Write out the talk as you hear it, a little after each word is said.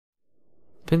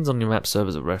Pins on your map serve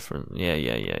as a reference.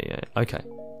 Yeah. Okay.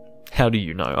 How do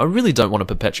you know? I really don't want to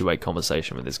perpetuate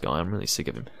conversation with this guy. I'm really sick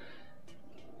of him.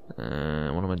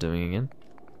 What am I doing again?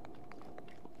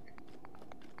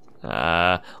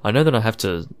 I know that I have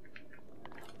to...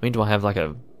 I mean, do I have like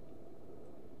a...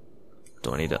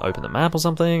 Do I need to open the map or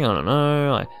something? I don't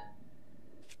know.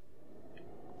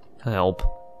 Help.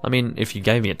 I mean, if you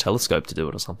gave me a telescope to do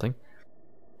it or something.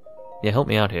 Yeah, help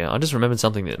me out here. I just remembered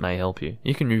something that may help you.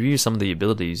 You can review some of the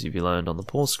abilities you've learned on the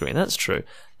pause screen. That's true.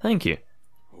 Thank you.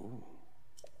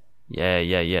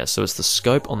 Yeah. So it's the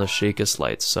scope on the Sheikah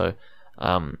slate. So,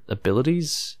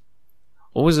 abilities?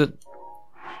 Or was it...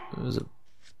 It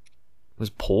was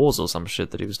pause or some shit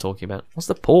that he was talking about. What's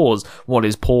the pause? What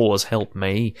is pause? Help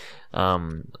me.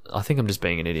 I think I'm just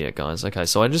being an idiot, guys. Okay,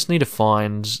 so I just need to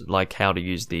find, like, how to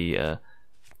use the,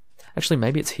 Actually,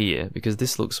 maybe it's here, because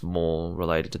this looks more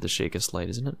related to the Sheikah slate,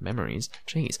 isn't it? Memories.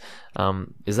 Jeez.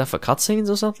 Is that for cutscenes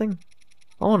or something?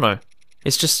 Oh, no.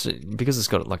 It's just, because it's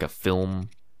got, like, a film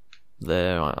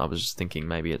there, I was just thinking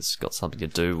maybe it's got something to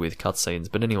do with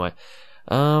cutscenes. But anyway,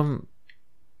 learned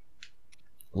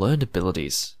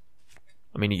abilities.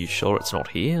 I mean, are you sure it's not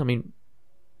here? I mean,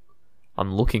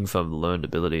 I'm looking for learned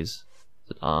abilities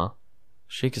that are.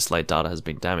 Sheikah slate data has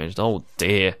been damaged. Oh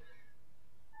dear.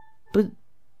 But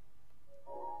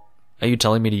are you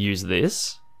telling me to use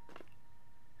this?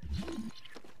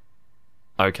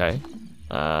 Okay.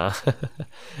 Can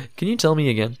you tell me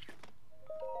again?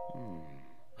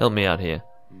 Help me out here.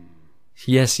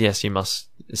 Yes, you must.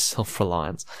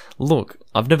 Self-reliance. Look,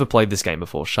 I've never played this game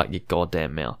before. Shut your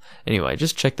goddamn mouth. Anyway,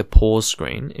 just check the pause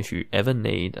screen if you ever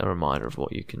need a reminder of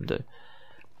what you can do.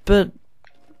 But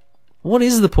what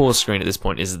is the pause screen at this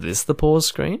point? Is this the pause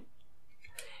screen?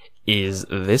 Is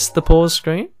this the pause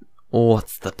screen? Or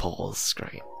what's the pause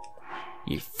screen?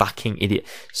 You fucking idiot.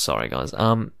 Sorry, guys.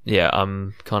 Yeah,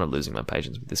 I'm kind of losing my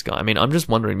patience with this guy. I mean, I'm just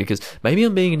wondering because maybe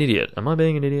I'm being an idiot. Am I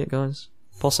being an idiot, guys?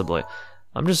 Possibly.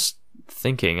 I'm just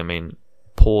thinking, I mean,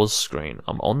 pause screen.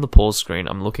 I'm on the pause screen.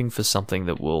 I'm looking for something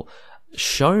that will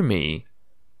show me.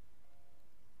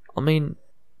 I mean,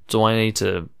 do I need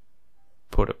to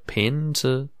put a pin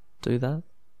to do that?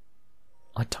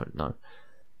 I don't know.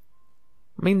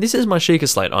 I mean, this is my Sheikah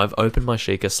slate. I've opened my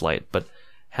Sheikah slate, but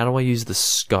how do I use the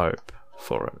scope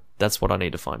for it? That's what I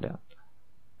need to find out.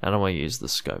 How do I use the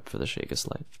scope for the Sheikah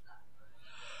slate?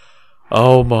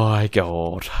 Oh my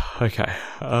god. Okay.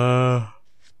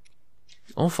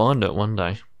 I'll find it one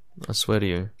day. I swear to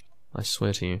you. I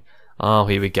swear to you. Oh,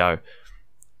 here we go.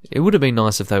 It would have been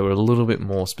nice if they were a little bit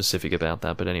more specific about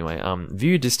that, but anyway,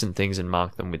 view distant things and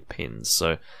mark them with pins.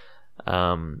 So,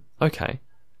 okay.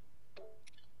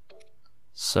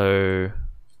 So,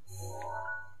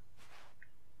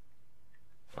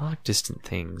 mark distant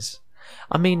things.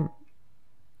 I mean,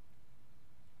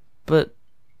 but,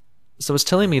 so it's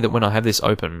telling me that when I have this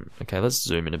open, okay, let's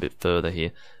zoom in a bit further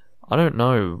here. I don't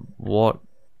know what...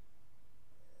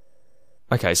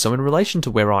 Okay, so in relation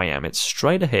to where I am, it's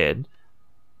straight ahead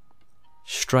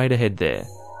there.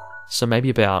 So maybe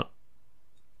about...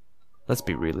 Let's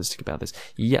be realistic about this.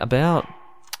 Yeah, about...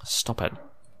 Stop it.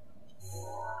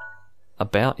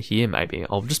 About here, maybe.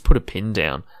 I'll just put a pin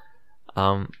down.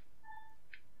 Can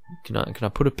I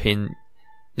put a pin...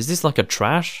 Is this like a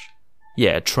trash?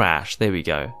 Yeah, trash. There we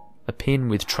go. A pin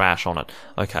with trash on it.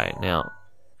 Okay, now...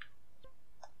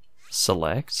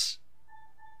 Select.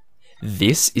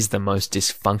 This is the most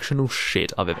dysfunctional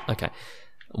shit I've ever... Okay.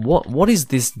 What is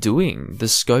this doing? The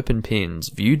scope and pins.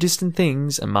 View distant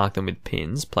things and mark them with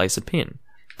pins. Place a pin.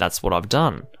 That's what I've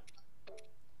done.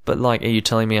 But, like, are you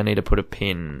telling me I need to put a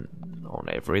pin on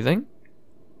everything?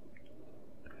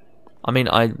 I mean,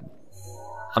 I'm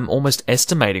almost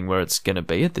estimating where it's going to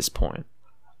be at this point.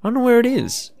 I don't know where it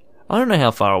is. I don't know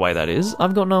how far away that is.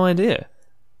 I've got no idea.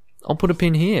 I'll put a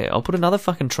pin here. I'll put another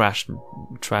fucking trash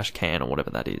can or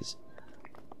whatever that is.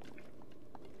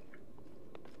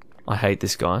 I hate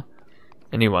this guy.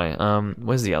 Anyway,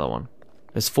 where's the other one?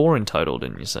 There's 4 in total,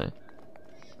 didn't you say?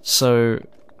 So,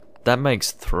 that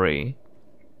makes 3.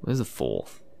 Where's the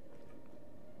 4th?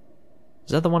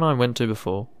 Is that the one I went to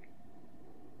before?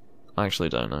 I actually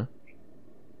don't know.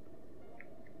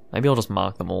 Maybe I'll just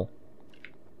mark them all.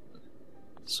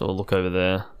 So I'll look over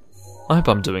there. I hope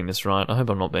I'm doing this right. I hope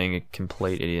I'm not being a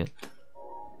complete idiot.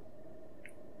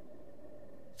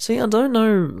 See, I don't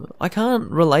know. I can't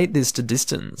relate this to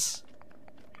distance.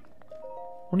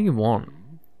 What do you want?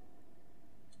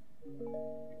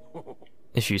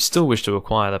 If you still wish to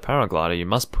acquire the paraglider, you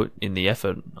must put in the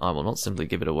effort. I will not simply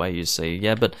give it away, you see.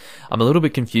 Yeah, but I'm a little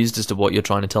bit confused as to what you're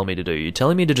trying to tell me to do. You're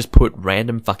telling me to just put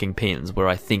random fucking pins where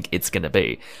I think it's going to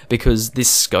be. Because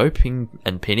this scoping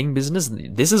and pinning business,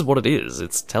 this is what it is.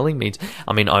 It's telling me...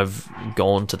 I mean, I've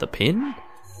gone to the pin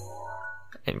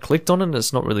and clicked on it, and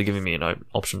it's not really giving me an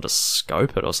option to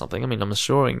scope it or something. I mean, I'm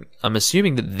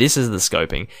assuming that this is the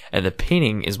scoping, and the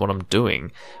pinning is what I'm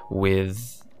doing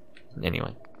with...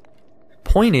 Anyway.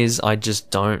 Point is, I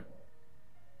just don't...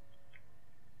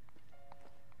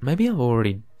 Maybe I've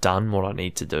already done what I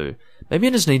need to do. Maybe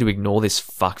I just need to ignore this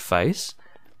fuck face.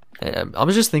 I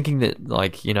was just thinking that,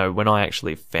 like, you know, when I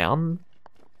actually found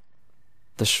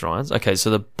the shrines... Okay,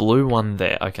 so the blue one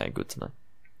there. Okay, good to know.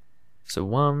 So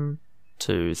 1,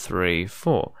 2, 3,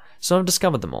 4. So I've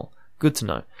discovered them all. Good to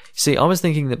know. See, I was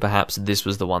thinking that perhaps this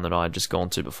was the one that I had just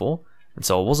gone to before, and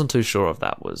so I wasn't too sure if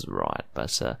that was right,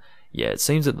 but... yeah, it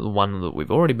seems that the one that we've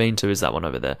already been to is that one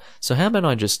over there. So how about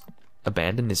I just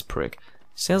abandon this prick?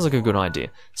 Sounds like a good idea.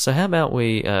 So how about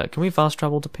we... can we fast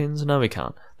travel to pins? No, we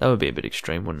can't. That would be a bit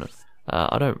extreme, wouldn't it?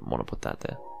 I don't want to put that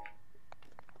there.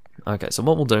 Okay, so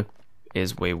what we'll do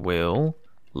is we will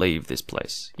leave this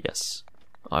place. Yes,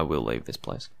 I will leave this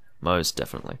place. Most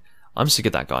definitely. I'm sick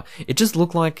of that guy. It just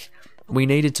looked like... we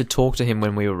needed to talk to him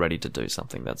when we were ready to do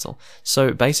something, that's all.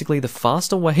 So basically the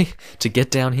faster way to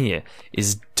get down here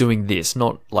is doing this,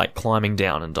 not like climbing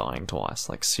down and dying twice.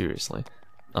 Like seriously.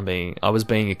 I was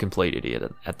being a complete idiot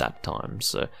at that time,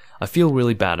 so I feel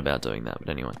really bad about doing that, but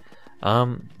anyway.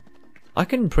 I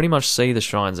can pretty much see the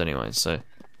shrines anyway, so...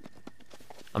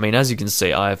 I mean, as you can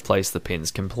see, I have placed the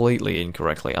pins completely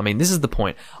incorrectly. I mean, this is the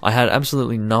point. I had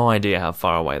absolutely no idea how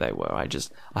far away they were. I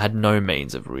had no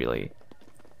means of really...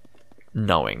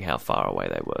 knowing how far away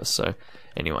they were. So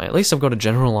anyway, at least I've got a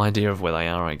general idea of where they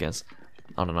are, I guess.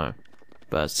 I don't know,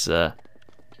 but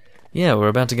yeah, we're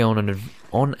about to go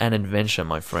on an adventure,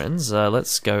 my friends.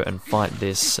 Let's go and fight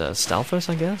this Stalfos,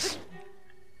 I guess.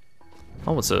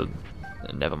 Oh, it's a...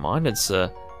 never mind, it's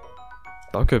a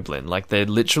Bokoblin. Like, they're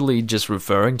literally just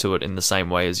referring to it in the same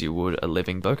way as you would a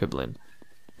living Bokoblin,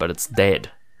 but it's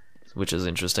dead, which is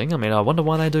interesting. I mean, I wonder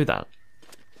why they do that.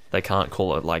 They can't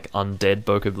call it, like, undead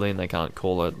Bokoblin. They can't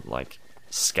call it, like,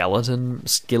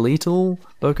 skeletal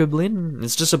Bokoblin.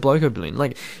 It's just a Bokoblin.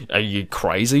 Like, are you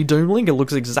crazy, Doomlink? It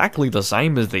looks exactly the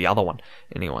same as the other one.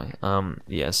 Anyway,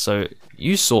 yeah, so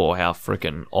you saw how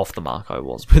freaking off the mark I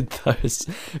was with those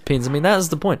pins. I mean, that is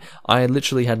the point. I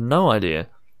literally had no idea,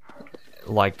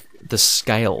 like, the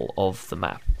scale of the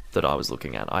map that I was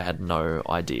looking at. I had no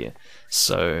idea.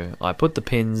 So I put the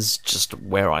pins just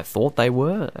where I thought they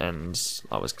were, and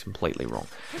I was completely wrong.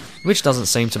 Which doesn't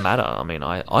seem to matter. I mean,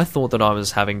 I thought that I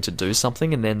was having to do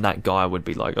something, and then that guy would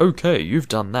be like, okay, you've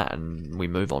done that, and we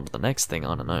move on to the next thing.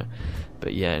 I don't know.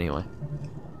 But yeah, anyway.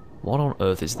 What on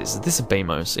earth is this? Is this a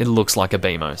Beamos? It looks like a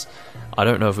Beamos. I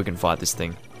don't know if we can fight this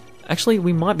thing. Actually,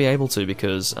 we might be able to,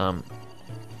 because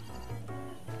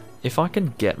if I can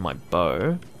get my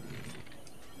bow...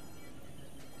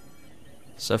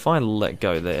 So if I let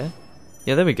go there...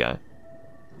 Yeah, there we go.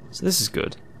 So this is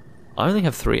good. I only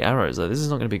have 3 arrows, though. This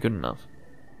is not going to be good enough.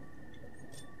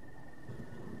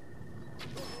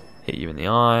 Hit you in the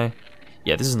eye.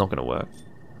 Yeah, this is not going to work.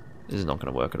 This is not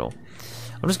going to work at all.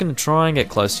 I'm just going to try and get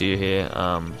close to you here.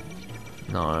 No.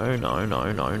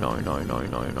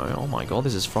 Oh my god,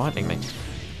 this is frightening me.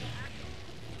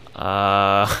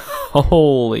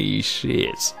 Holy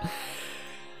shit.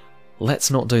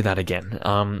 Let's not do that again.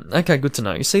 Okay, good to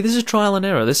know. You see, this is trial and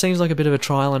error. This seems like a bit of a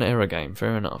trial and error game.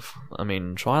 Fair enough. I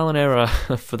mean, trial and error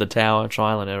for the tower,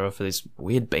 trial and error for this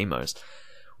weird Beamos,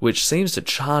 which seems to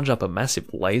charge up a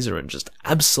massive laser and just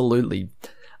absolutely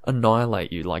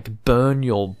annihilate you, like burn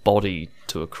your body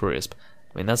to a crisp.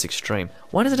 I mean, that's extreme.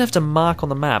 Why does it have to mark on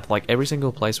the map, like every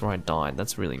single place where I died?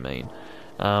 That's really mean.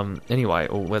 Anyway,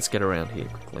 let's get around here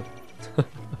quickly.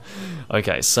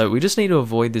 Okay, so we just need to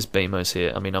avoid this Beamos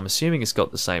here. I mean, I'm assuming it's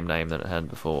got the same name that it had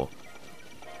before.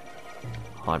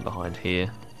 Hide behind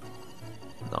here.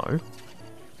 No.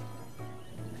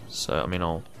 So, I mean,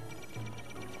 I'll...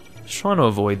 just trying to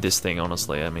avoid this thing,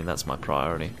 honestly. I mean, that's my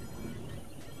priority.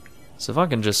 So if I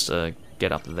can just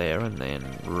get up there and then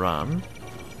run.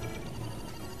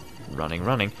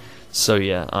 Running. So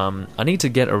yeah, I need to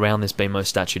get around this Beamos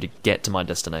statue to get to my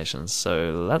destination.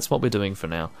 So that's what we're doing for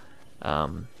now.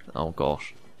 Oh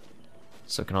gosh.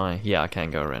 So can I... yeah, I can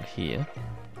go around here.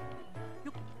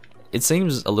 It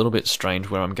seems a little bit strange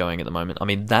where I'm going at the moment. I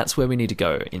mean, that's where we need to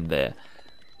go, in there.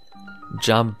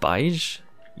 Baij?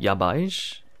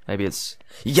 Baij? Maybe it's...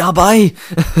 Baij!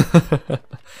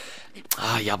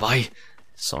 Baij!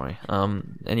 Sorry.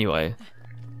 Anyway.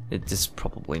 It's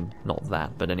probably not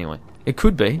that, but anyway. It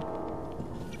could be.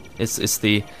 It's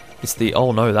the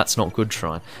oh no, that's not good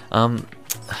shrine. Come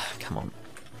on.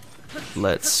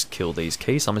 Let's kill these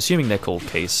keys. I'm assuming they're called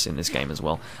keys in this game as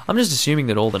well. I'm just assuming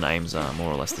that all the names are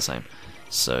more or less the same.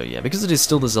 So yeah, because it is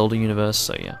still the Zelda universe,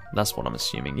 so yeah, that's what I'm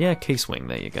assuming. Yeah, Key Swing,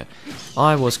 there you go.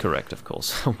 I was correct, of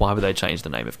course. Why would they change the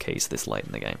name of keys this late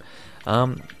in the game?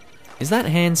 Is that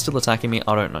hand still attacking me?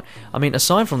 I don't know. I mean,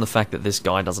 aside from the fact that this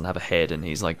guy doesn't have a head and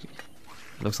he's like,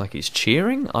 looks like he's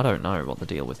cheering, I don't know what the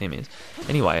deal with him is.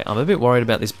 Anyway, I'm a bit worried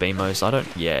about this Beamos.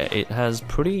 Yeah, it has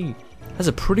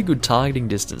a pretty good targeting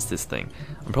distance, this thing.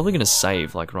 I'm probably going to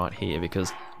save, like, right here,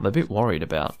 because I'm a bit worried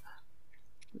about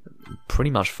pretty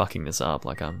much fucking this up.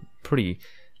 Like, I'm pretty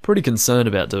concerned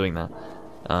about doing that.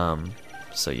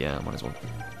 So yeah, I might as well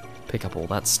pick up all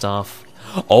that stuff.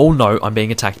 Oh no, I'm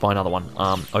being attacked by another one.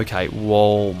 Okay,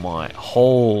 whoa, my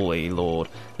holy lord.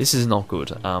 This is not good.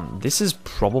 This is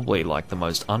probably, like, the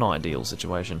most unideal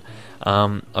situation.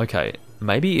 Okay,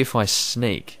 maybe if I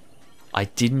sneak. I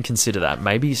didn't consider that.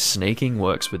 Maybe sneaking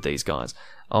works with these guys.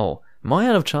 Oh, am I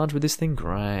out of charge with this thing?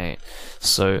 Great.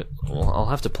 So, well, I'll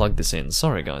have to plug this in.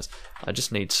 Sorry, guys. I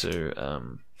just need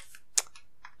to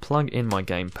plug in my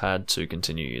gamepad to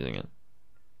continue using it.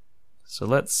 So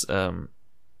let's... Can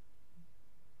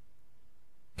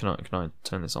I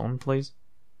turn this on, please?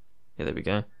 Yeah, there we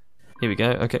go. Here we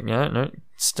go. Okay, no.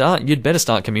 You'd better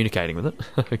start communicating with it.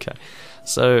 Okay.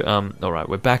 So, alright,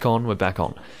 we're back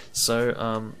on.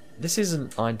 So, this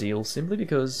isn't ideal simply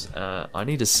because I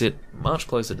need to sit much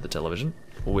closer to the television,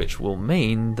 which will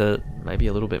mean that maybe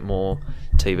a little bit more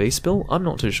TV spill. I'm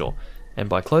not too sure. And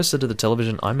by closer to the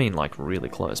television, I mean like really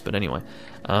close. But anyway,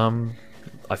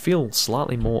 I feel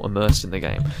slightly more immersed in the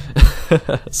game.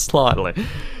 Slightly.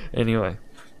 Anyway.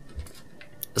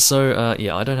 So,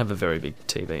 yeah, I don't have a very big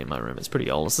TV in my room. It's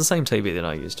pretty old. It's the same TV that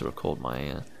I used to record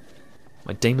my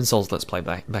my Demon Souls Let's Play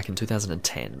back in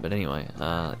 2010. But anyway,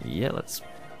 yeah, let's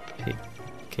pick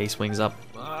key swings up.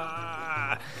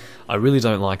 I really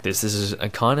don't like this. This is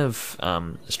kind of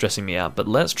stressing me out. But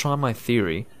let's try my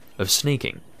theory of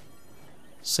sneaking.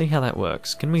 See how that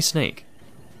works. Can we sneak?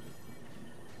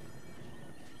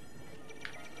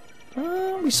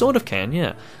 We sort of can,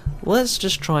 yeah. Let's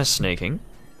just try sneaking.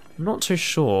 I'm not too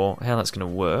sure how that's going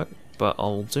to work, but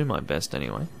I'll do my best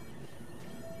anyway.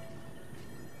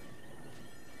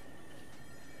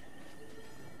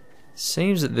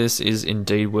 Seems that this is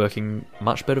indeed working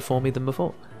much better for me than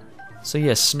before. So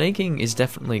yeah, sneaking is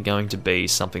definitely going to be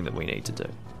something that we need to do.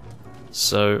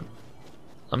 So,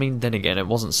 I mean, then again, it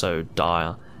wasn't so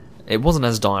dire. It wasn't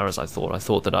as dire as I thought. I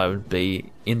thought that I would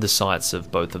be in the sights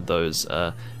of both of those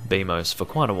BMOs for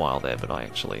quite a while there, but I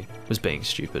actually was being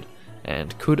stupid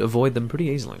and could avoid them pretty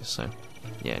easily. So,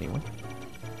 yeah, anyway.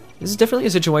 This is definitely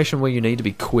a situation where you need to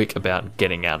be quick about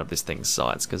getting out of this thing's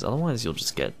sights, because otherwise you'll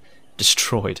just get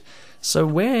destroyed. So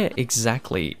where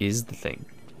exactly is the thing?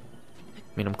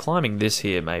 I mean, I'm climbing this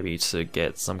here maybe to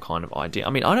get some kind of idea.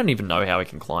 I mean, I don't even know how he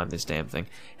can climb this damn thing.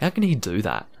 How can he do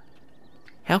that?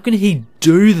 How can he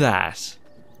do that?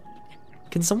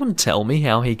 Can someone tell me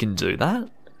how he can do that?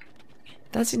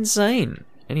 That's insane.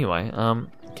 Anyway,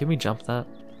 can we jump that?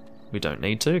 We don't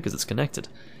need to because it's connected.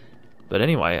 But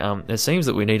anyway, it seems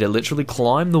that we need to literally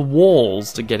climb the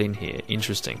walls to get in here.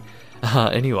 Interesting.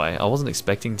 Anyway, I wasn't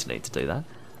expecting to need to do that.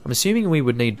 I'm assuming we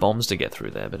would need bombs to get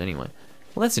through there, but anyway.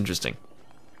 Well, that's interesting.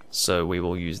 So we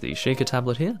will use the Sheikah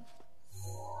tablet here.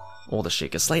 Or the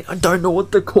Sheikah slate. I don't know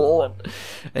what to call it.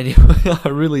 Anyway, I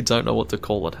really don't know what to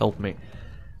call it. Help me.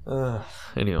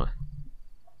 Anyway.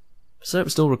 So,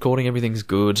 still recording. Everything's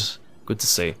good. Good to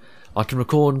see. I can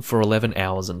record for 11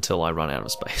 hours until I run out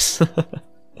of space.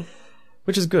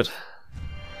 Which is good.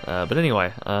 But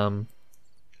anyway,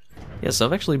 yeah, so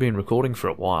I've actually been recording for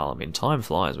a while. I mean, time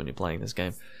flies when you're playing this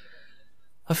game.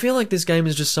 I feel like this game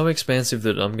is just so expansive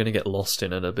that I'm going to get lost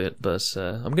in it a bit, but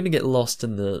I'm going to get lost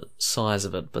in the size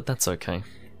of it, but that's okay.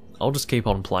 I'll just keep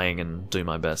on playing and do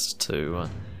my best to,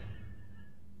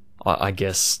 I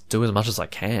guess, do as much as I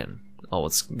can. Oh,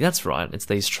 that's right, it's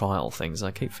these trial things.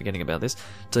 I keep forgetting about this.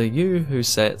 To you who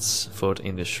sets foot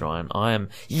in this shrine, I am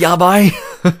Yabai!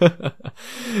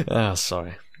 Oh,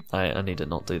 sorry. I need to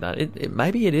not do that.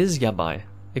 Maybe it is Yabai.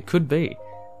 It could be.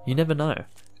 You never know.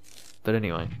 But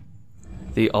anyway.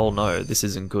 The oh no, this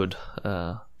isn't good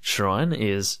shrine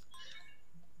is...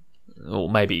 Or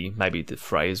maybe the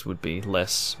phrase would be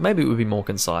less... Maybe it would be more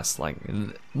concise, like...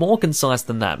 More concise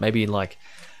than that. Maybe like,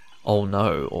 oh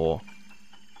no, or...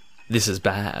 This is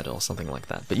bad, or something like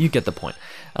that. But you get the point.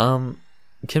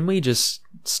 Can we just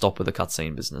stop with the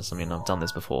cutscene business? I mean, I've done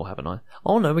this before, haven't I?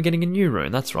 Oh no, we're getting a new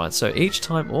rune, that's right. So each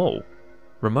time... Oh!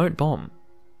 Remote bomb.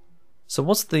 So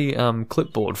what's the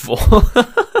clipboard for?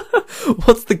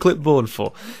 What's the clipboard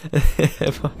for?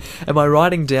 Am I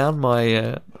writing down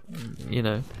my, you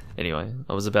know... Anyway,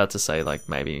 I was about to say, like,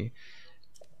 maybe...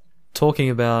 Talking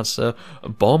about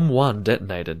bomb 1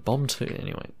 detonated, bomb 2...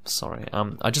 Anyway, sorry.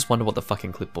 I just wonder what the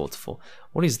fucking clipboard's for.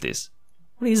 What is this?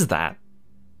 What is that?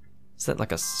 Is that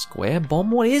like a square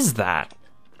bomb? What is that?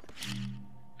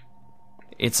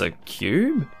 It's a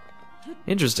cube?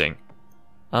 Interesting.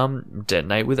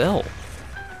 Detonate with L.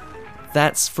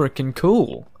 That's frickin'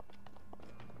 cool.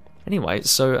 Anyway,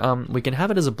 so we can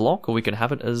have it as a block or we can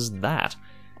have it as that,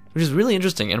 which is really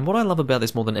interesting. And what I love about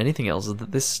this more than anything else is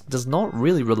that this does not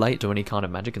really relate to any kind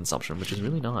of magic consumption, which is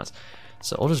really nice.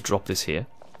 So I'll just drop this here.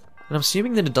 And I'm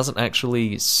assuming that it doesn't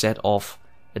actually set off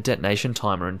a detonation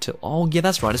timer until... Oh yeah,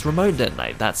 that's right, it's remote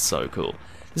detonate. That's so cool.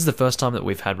 This is the first time that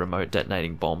we've had remote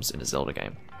detonating bombs in a Zelda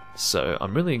game. So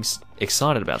I'm really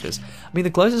excited about this. I mean, the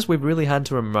closest we've really had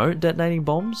to remote detonating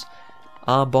bombs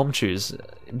are bomb chews,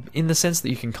 in the sense that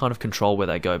you can kind of control where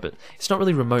they go, but it's not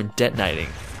really remote detonating.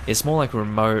 It's more like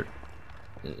remote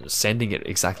sending it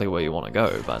exactly where you want to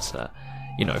go, but,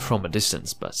 you know, from a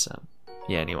distance. But,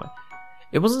 yeah, anyway.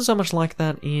 It wasn't so much like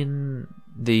that in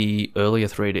the earlier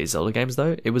 3D Zelda games,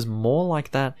 though. It was more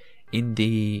like that in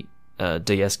the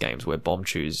DS games, where bomb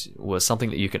chews were something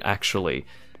that you could actually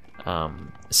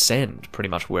send pretty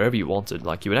much wherever you wanted.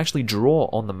 Like, you would actually draw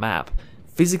on the map,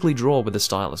 physically draw with the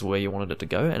stylus where you wanted it to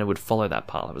go, and it would follow that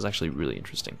path. It was actually really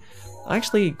interesting. I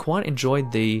actually quite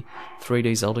enjoyed the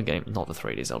 3D Zelda game, not the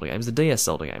 3D Zelda games, the DS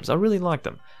Zelda games. I really liked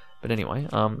them. But anyway,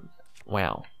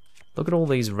 wow. Look at all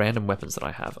these random weapons that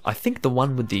I have. I think the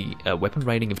one with the weapon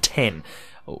rating of 10.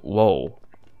 Whoa.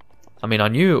 I mean, I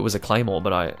knew it was a claymore,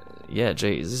 but yeah,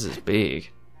 geez, this is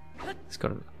big. It's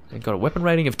got a weapon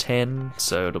rating of 10,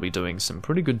 so it'll be doing some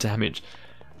pretty good damage.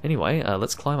 Anyway,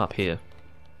 let's climb up here.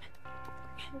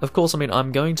 Of course, I mean,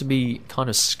 I'm going to be kind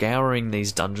of scouring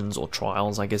these dungeons, or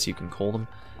trials, I guess you can call them.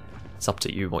 It's up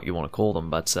to you what you want to call them,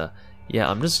 but yeah,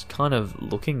 I'm just kind of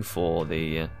looking for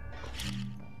the...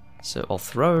 So I'll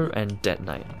throw and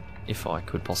detonate, if I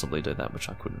could possibly do that, which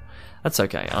I couldn't. That's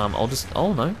okay. I'll just...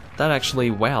 Oh no, that actually...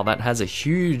 Wow, that has a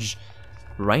huge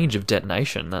range of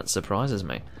detonation. That surprises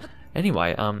me.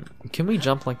 Anyway, can we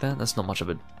jump like that? That's not much of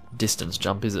a distance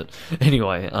jump, is it?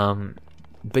 Anyway,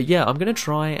 but yeah, I'm going to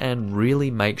try and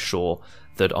really make sure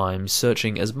that I'm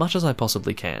searching as much as I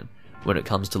possibly can when it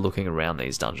comes to looking around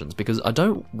these dungeons, because I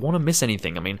don't want to miss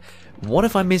anything. I mean, what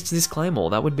if I missed this claymore?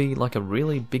 That would be like a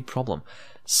really big problem.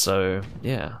 So,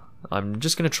 yeah, I'm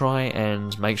just going to try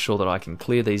and make sure that I can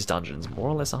clear these dungeons more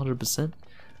or less 100%.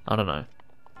 I don't know.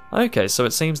 Okay, so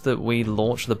it seems that we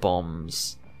launch the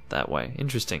bombs that way.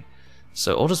 Interesting.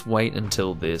 So I'll just wait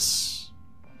until this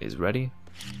is ready.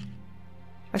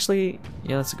 Actually,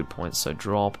 yeah, that's a good point. So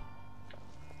drop,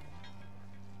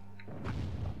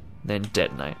 then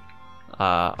detonate.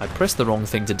 I pressed the wrong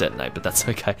thing to detonate, but that's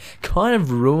okay. Kind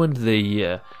of ruined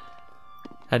the,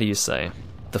 how do you say,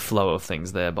 the flow of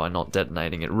things there by not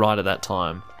detonating it right at that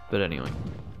time. But anyway.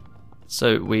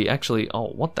 So we actually... Oh,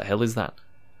 what the hell is that?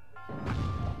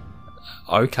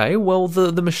 Okay, well,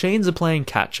 the machines are playing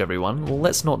catch, everyone. Well,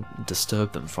 let's not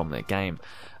disturb them from their game.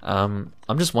 I'm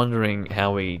just wondering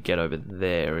how we get over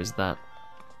there. Is that...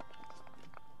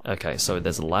 Okay, so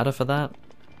there's a ladder for that.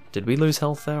 Did we lose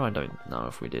health there? I don't know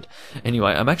if we did.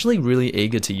 Anyway, I'm actually really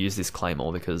eager to use this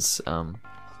claymore because,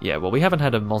 yeah, well, we haven't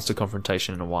had a monster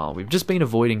confrontation in a while. We've just been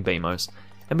avoiding BMOs,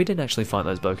 and we did actually fight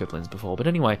those Bokoblins before. But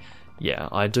anyway, yeah,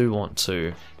 I do want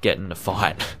to get in a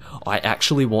fight. I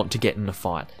actually want to get in a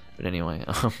fight. But anyway,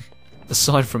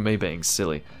 aside from me being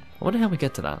silly, I wonder how we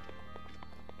get to that.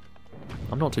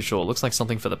 I'm not too sure. It looks like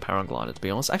something for the paraglider, to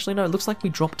be honest. Actually, no, it looks like we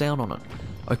drop down on it.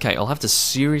 Okay, I'll have to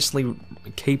seriously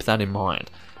keep that in mind.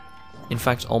 In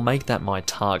fact, I'll make that my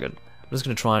target. I'm just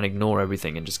going to try and ignore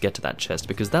everything and just get to that chest,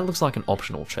 because that looks like an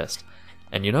optional chest.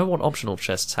 And you know what optional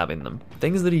chests have in them?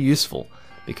 Things that are useful.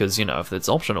 Because, you know, if it's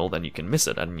optional, then you can miss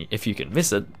it. And if you can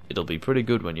miss it, it'll be pretty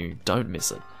good when you don't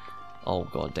miss it. Oh,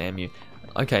 god damn you.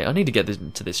 Okay, I need to get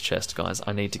to this chest, guys.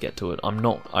 I need to get to it.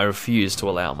 I refuse to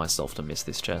allow myself to miss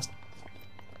this chest.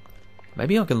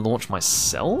 Maybe I can launch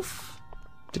myself?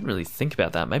 Didn't really think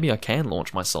about that. Maybe I can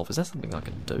launch myself. Is that something I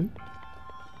can do?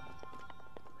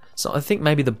 So I think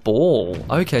maybe the ball...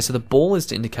 Okay, so the ball is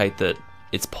to indicate that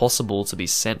it's possible to be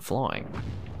sent flying.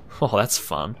 Oh, that's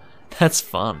fun. That's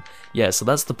fun. Yeah, so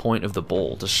that's the point of the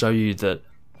ball, to show you that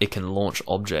it can launch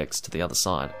objects to the other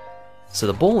side. So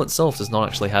the ball itself does not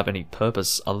actually have any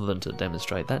purpose other than to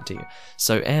demonstrate that to you.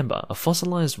 So amber, a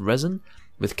fossilized resin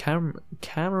with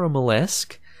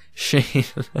caramelesque sheen.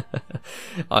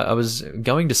 I was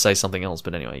going to say something else,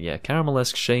 but anyway, yeah,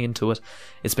 caramel-esque sheen to it.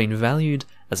 It's been valued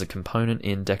as a component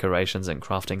in decorations and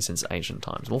crafting since ancient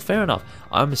times. Well, fair enough.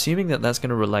 I'm assuming that that's going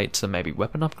to relate to maybe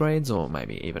weapon upgrades or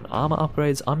maybe even armor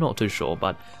upgrades. I'm not too sure,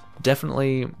 but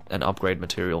definitely an upgrade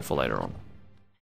material for later on.